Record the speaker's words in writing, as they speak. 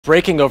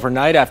Breaking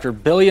overnight after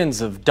billions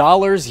of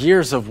dollars,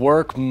 years of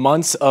work,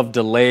 months of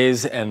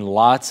delays, and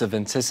lots of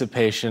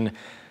anticipation,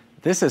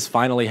 this has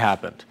finally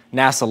happened.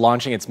 NASA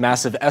launching its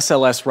massive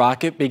SLS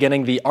rocket,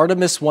 beginning the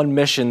Artemis 1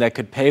 mission that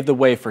could pave the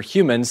way for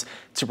humans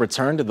to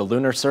return to the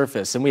lunar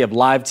surface. And we have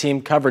live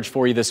team coverage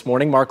for you this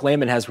morning. Mark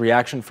Lehman has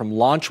reaction from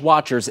launch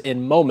watchers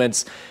in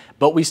moments.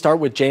 But we start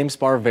with James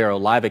Barbero,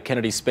 live at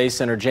Kennedy Space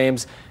Center.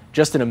 James,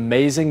 just an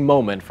amazing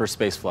moment for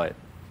spaceflight.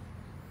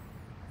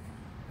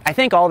 I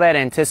think all that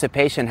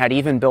anticipation had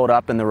even built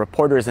up in the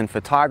reporters and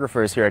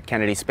photographers here at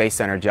Kennedy Space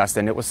Center,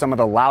 Justin. It was some of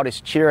the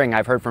loudest cheering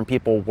I've heard from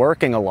people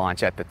working a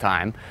launch at the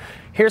time.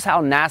 Here's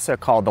how NASA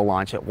called the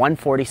launch at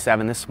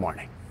 1:47 this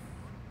morning.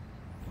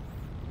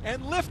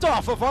 And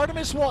liftoff of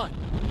Artemis 1.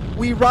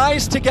 We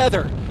rise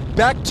together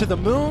back to the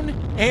moon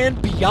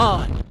and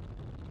beyond.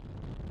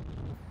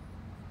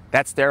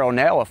 That's Daryl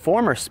Nail, a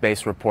former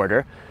space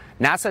reporter.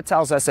 NASA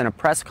tells us in a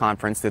press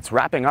conference that's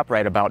wrapping up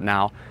right about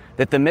now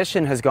that the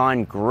mission has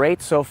gone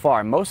great so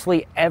far.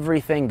 Mostly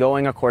everything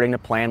going according to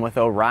plan, with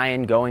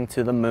Orion going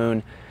to the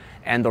moon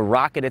and the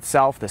rocket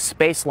itself, the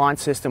Space Launch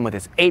System with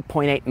its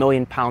 8.8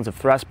 million pounds of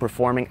thrust,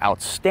 performing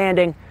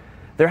outstanding.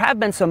 There have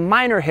been some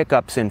minor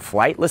hiccups in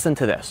flight. Listen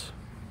to this.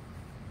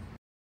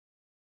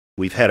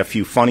 We've had a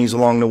few funnies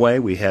along the way.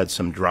 We had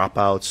some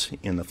dropouts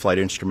in the flight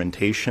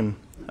instrumentation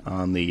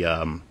on the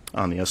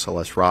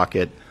SLS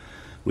rocket.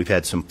 We've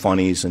had some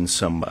funnies and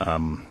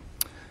some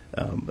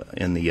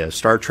in the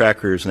star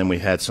trackers, and then we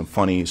had some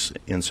funnies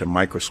in some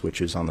micro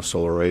switches on the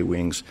solar array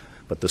wings,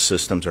 but the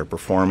systems are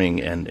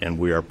performing and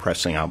we are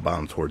pressing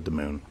outbound toward the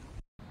moon.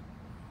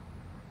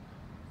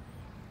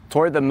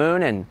 Toward the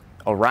moon, and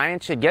Orion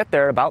should get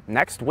there about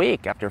next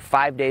week. After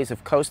 5 days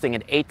of coasting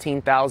at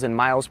 18,000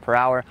 miles per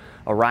hour,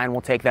 Orion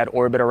will take that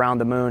orbit around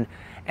the moon.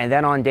 And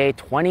then on day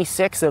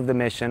 26 of the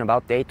mission,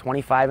 about day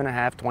 25 and a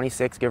half,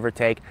 26 give or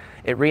take,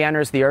 it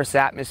re-enters the Earth's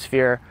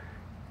atmosphere,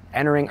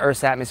 entering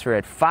Earth's atmosphere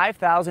at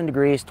 5,000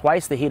 degrees,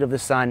 twice the heat of the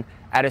sun,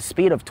 at a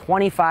speed of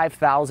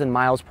 25,000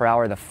 miles per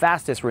hour, the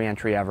fastest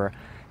re-entry ever.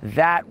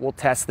 That will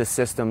test the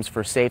systems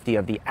for safety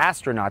of the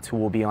astronauts who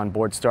will be on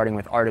board, starting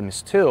with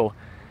Artemis 2.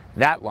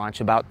 That launch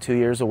about 2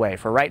 years away.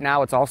 For right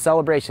now, it's all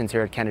celebrations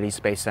here at Kennedy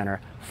Space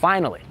Center.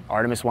 Finally,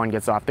 Artemis 1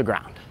 gets off the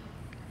ground.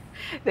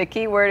 The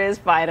key word is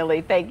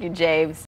finally. Thank you, James.